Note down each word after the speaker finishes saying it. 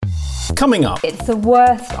Coming up. It's the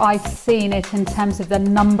worst I've seen it in terms of the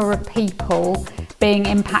number of people being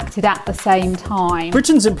impacted at the same time.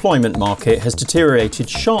 Britain's employment market has deteriorated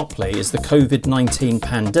sharply as the COVID-19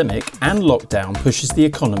 pandemic and lockdown pushes the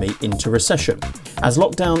economy into recession. As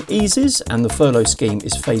lockdown eases and the furlough scheme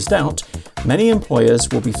is phased out, many employers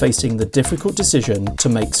will be facing the difficult decision to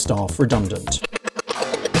make staff redundant.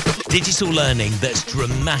 Digital learning that's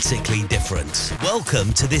dramatically different.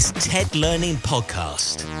 Welcome to this TED Learning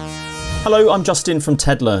podcast. Hello, I'm Justin from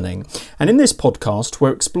TED Learning, and in this podcast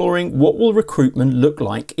we're exploring what will recruitment look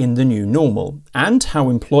like in the new normal and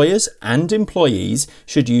how employers and employees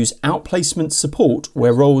should use outplacement support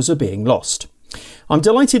where roles are being lost. I'm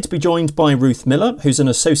delighted to be joined by Ruth Miller, who's an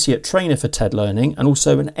associate trainer for TED Learning and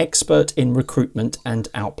also an expert in recruitment and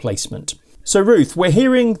outplacement. So Ruth, we're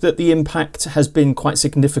hearing that the impact has been quite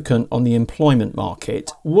significant on the employment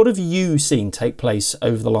market. What have you seen take place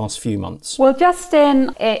over the last few months? Well,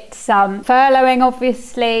 Justin, it's furloughing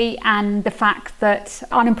obviously, and the fact that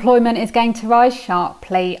unemployment is going to rise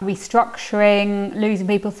sharply, restructuring, losing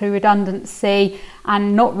people through redundancy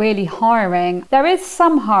and not really hiring. There is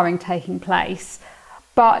some hiring taking place,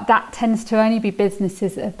 but that tends to only be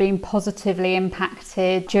businesses that have been positively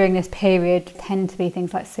impacted during this period, tend to be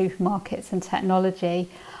things like supermarkets and technology.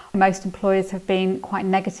 Most employers have been quite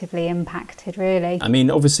negatively impacted, really. I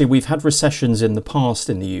mean, obviously we've had recessions in the past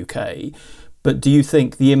in the UK, but do you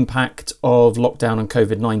think the impact of lockdown and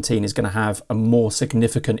COVID-19 is going to have a more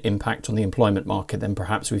significant impact on the employment market than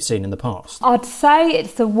perhaps we've seen in the past? I'd say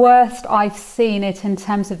it's the worst I've seen it in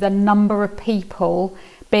terms of the number of people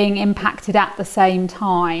being impacted at the same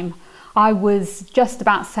time. I was just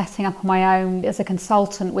about setting up on my own as a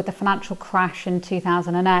consultant with the financial crash in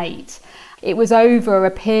 2008. It was over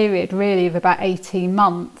a period really of about 18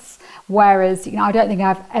 months, whereas I don't think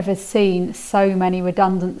I've ever seen so many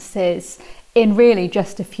redundancies in really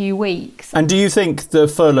just a few weeks. And do you think the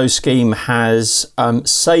furlough scheme has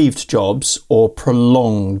saved jobs or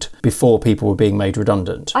prolonged before people were being made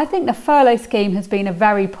redundant? I think the furlough scheme has been a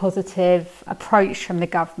very positive approach from the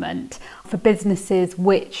government for businesses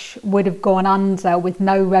which would have gone under with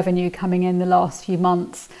no revenue coming in the last few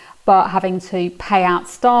months, but having to pay out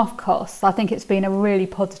staff costs. I think it's been a really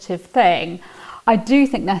positive thing. I do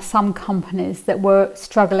think there's some companies that were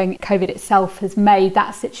struggling. COVID itself has made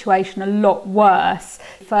that situation a lot worse.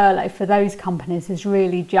 Furlough for those companies has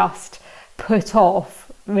really just put off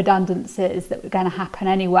redundancies that were going to happen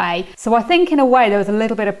anyway. So I think in a way there was a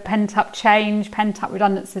little bit of pent-up change, pent-up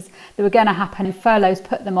redundancies that were going to happen, and furloughs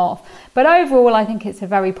put them off. But overall I think it's a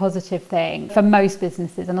very positive thing for most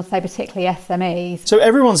businesses, and I'll say particularly SMEs. So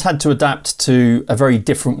everyone's had to adapt to a very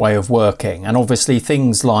different way of working, and obviously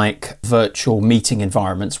things like virtual meeting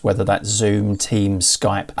environments, whether that's Zoom, Teams,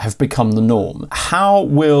 Skype, have become the norm. How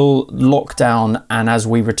will lockdown and as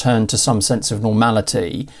we return to some sense of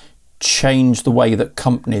normality change the way that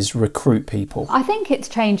companies recruit people? I think it's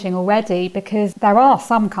changing already, because there are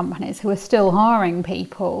some companies who are still hiring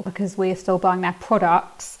people because we are still buying their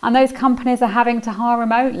products, and those companies are having to hire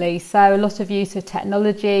remotely. So a lot of use of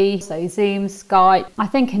technology, so Zoom, Skype. I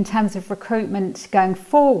think in terms of recruitment going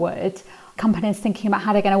forward, companies thinking about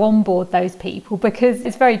how they're going to onboard those people, because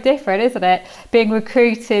it's very different, isn't it? Being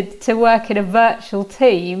recruited to work in a virtual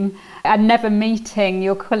team and never meeting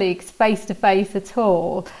your colleagues face to face at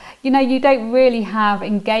all. You don't really have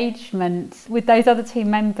engagement with those other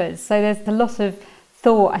team members. So there's a lot of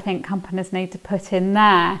thought I think companies need to put in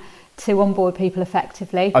there to onboard people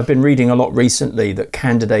effectively. I've been reading a lot recently that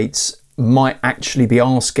candidates might actually be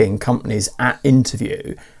asking companies at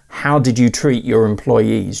interview, how did you treat your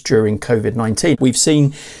employees during COVID-19? We've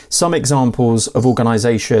seen some examples of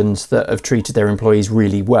organisations that have treated their employees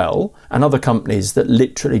really well, and other companies that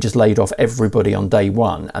literally just laid off everybody on day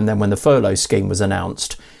one, and then when the furlough scheme was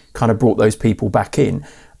announced, kind of brought those people back in.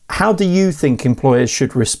 How do you think employers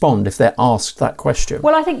should respond if they're asked that question?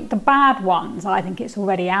 Well, I think the bad ones, I think it's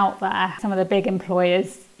already out there. Some of the big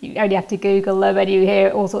employers, you only have to Google them and you hear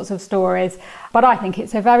all sorts of stories. But I think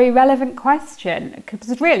it's a very relevant question,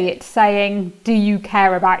 because really it's saying, do you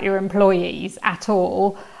care about your employees at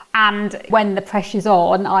all? And when the pressure's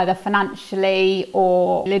on, either financially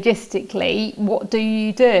or logistically, what do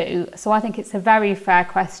you do? So I think it's a very fair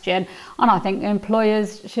question, and I think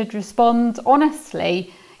employers should respond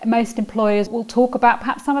honestly. Most employers will talk about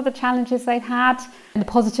perhaps some of the challenges they've had and the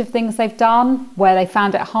positive things they've done, where they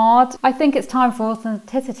found it hard. I think it's time for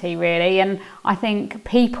authenticity, really, and I think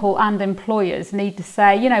people and employers need to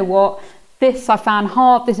say, you know what, this I found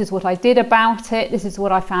hard, this is what I did about it, this is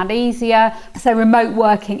what I found easier. So remote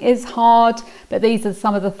working is hard, but these are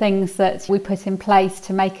some of the things that we put in place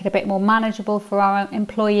to make it a bit more manageable for our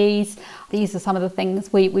employees. these are some of the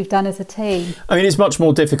things we've done as a team. I mean, it's much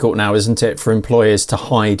more difficult now, isn't it, for employers to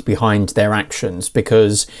hide behind their actions,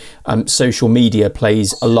 because social media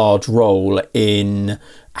plays a large role in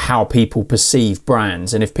how people perceive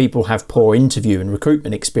brands. And if people have poor interview and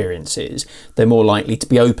recruitment experiences, they're more likely to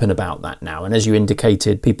be open about that now. And as you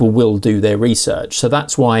indicated, people will do their research. So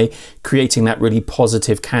that's why creating that really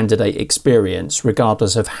positive candidate experience,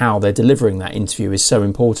 regardless of how they're delivering that interview, is so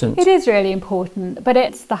important. It is really important, but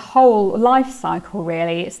it's the whole life cycle,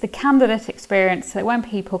 really. It's the candidate experience, that when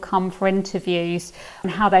people come for interviews and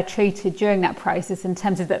how they're treated during that process, in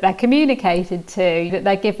terms of that they're communicated to, that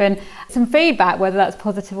they're given some feedback, whether that's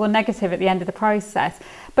positive or negative at the end of the process.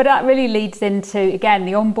 But that really leads into, again,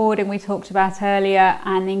 the onboarding we talked about earlier,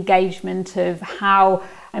 and the engagement of how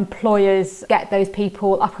employers get those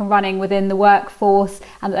people up and running within the workforce,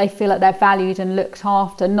 and that they feel like they're valued and looked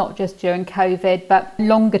after, not just during COVID, but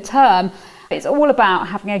longer term. It's all about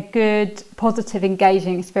having a good, positive,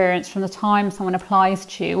 engaging experience from the time someone applies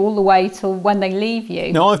to you all the way till when they leave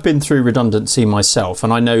you. Now, I've been through redundancy myself,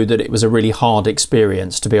 and I know that it was a really hard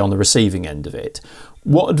experience to be on the receiving end of it.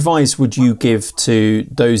 What advice would you give to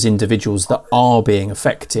those individuals that are being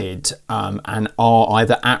affected and are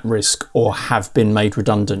either at risk or have been made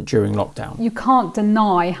redundant during lockdown? You can't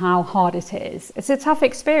deny how hard it is. It's a tough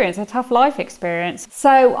experience, a tough life experience.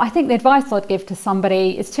 So I think the advice I'd give to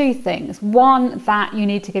somebody is two things. One, that you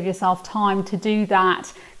need to give yourself time to do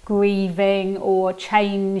that grieving or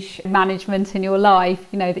change management in your life,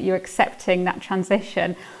 that you're accepting that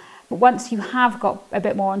transition. But once you have got a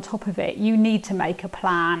bit more on top of it, you need to make a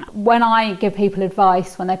plan. When I give people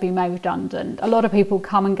advice when they've been made redundant, a lot of people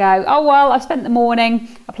come and go, oh, well, I spent the morning,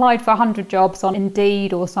 applied for 100 jobs on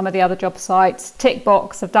Indeed or some of the other job sites, tick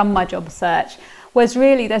box, I've done my job search. Whereas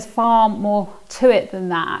really there's far more to it than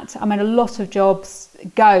that. I mean, a lot of jobs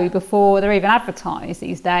go before they're even advertised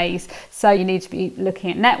these days. So you need to be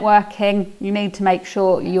looking at networking. You need to make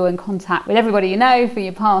sure you're in contact with everybody you know for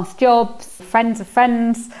your past jobs, friends of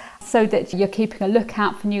friends, so that you're keeping a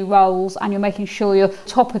lookout for new roles and you're making sure you're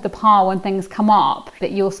top of the pile when things come up,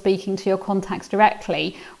 that you're speaking to your contacts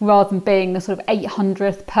directly rather than being the sort of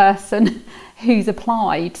 800th person who's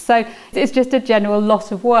applied. So it's just a general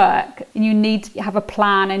lot of work, and you need to have a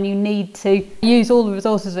plan, and you need to use all the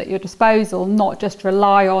resources at your disposal, not just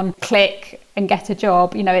rely on click and get a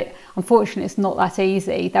job. Unfortunately, it's not that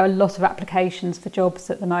easy. There are a lot of applications for jobs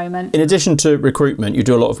at the moment. In addition to recruitment, you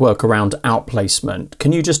do a lot of work around outplacement.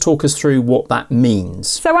 Can you just talk us through what that means?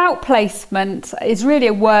 So outplacement is really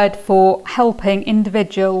a word for helping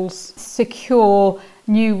individuals secure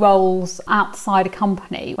new roles outside a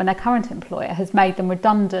company when their current employer has made them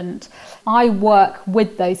redundant. I work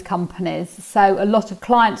with those companies, so a lot of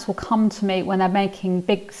clients will come to me when they're making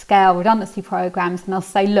big scale redundancy programs, and they'll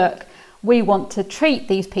say, look, we want to treat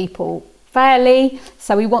these people fairly,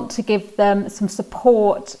 so we want to give them some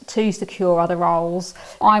support to secure other roles.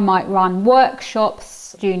 I might run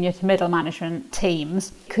workshops, junior to middle management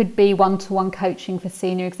teams, could be one-to-one coaching for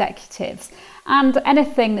senior executives. And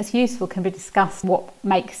anything that's useful can be discussed. What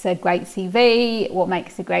makes a great CV, what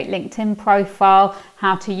makes a great LinkedIn profile,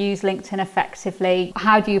 how to use LinkedIn effectively,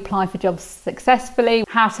 how do you apply for jobs successfully,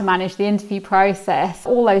 how to manage the interview process,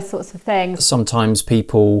 all those sorts of things. Sometimes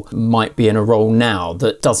people might be in a role now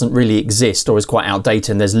that doesn't really exist or is quite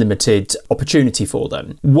outdated and there's limited opportunity for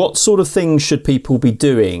them. What sort of things should people be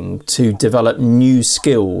doing to develop new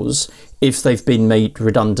skills if they've been made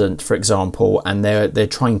redundant, for example, and they're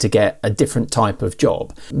trying to get a different type of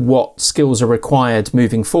job? What skills are required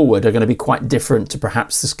moving forward are going to be quite different to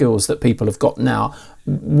perhaps the skills that people have got now.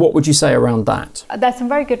 What would you say around that? There's some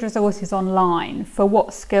very good resources online for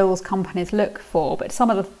what skills companies look for, but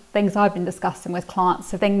some of the things I've been discussing with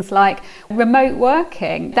clients are things like remote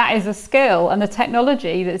working. That is a skill, and the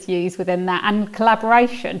technology that's used within that, and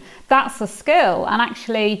collaboration, that's a skill. And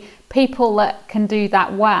actually people that can do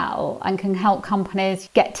that well and can help companies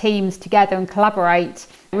get teams together and collaborate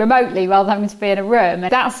remotely rather than having to be in a room,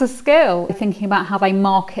 that's a skill. Thinking about how they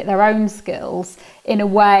market their own skills in a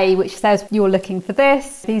way which says, you're looking for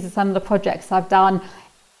this, these are some of the projects I've done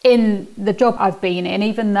in the job I've been in,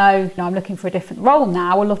 even though I'm looking for a different role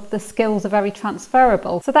now, a lot of the skills are very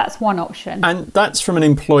transferable. So that's one option. And that's from an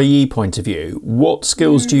employee point of view. What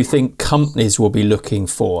skills do you think companies will be looking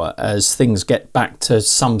for as things get back to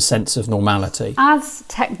some sense of normality? As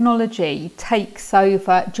technology takes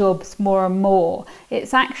over jobs more and more,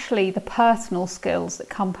 it's actually the personal skills that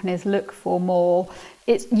companies look for more.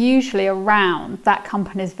 It's usually around that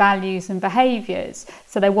company's values and behaviours.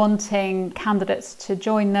 So they're wanting candidates to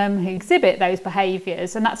join them who exhibit those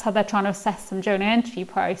behaviours, and that's how they're trying to assess them during an interview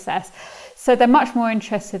process. So they're much more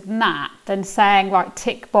interested in that than saying, right,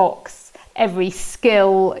 tick box, every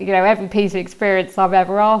skill, every piece of experience I've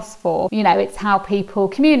ever asked for. It's how people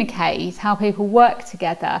communicate, how people work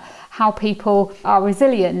together, how people are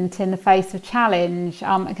resilient in the face of challenge,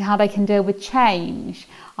 how they can deal with change,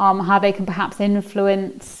 how they can perhaps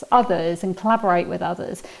influence others and collaborate with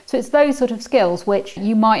others. So it's those sort of skills which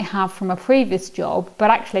you might have from a previous job, but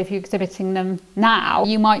actually if you're exhibiting them now,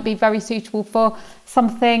 you might be very suitable for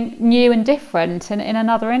something new and different in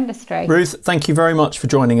another industry. Ruth, thank you very much for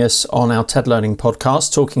joining us on our TED Learning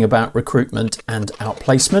podcast, talking about recruitment and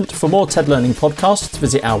outplacement. For more TED Learning podcasts,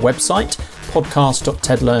 visit our website,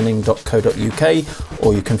 podcast.tedlearning.co.uk,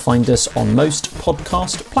 or you can find us on most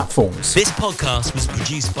podcast platforms. This podcast was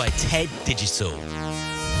produced by TED Digital.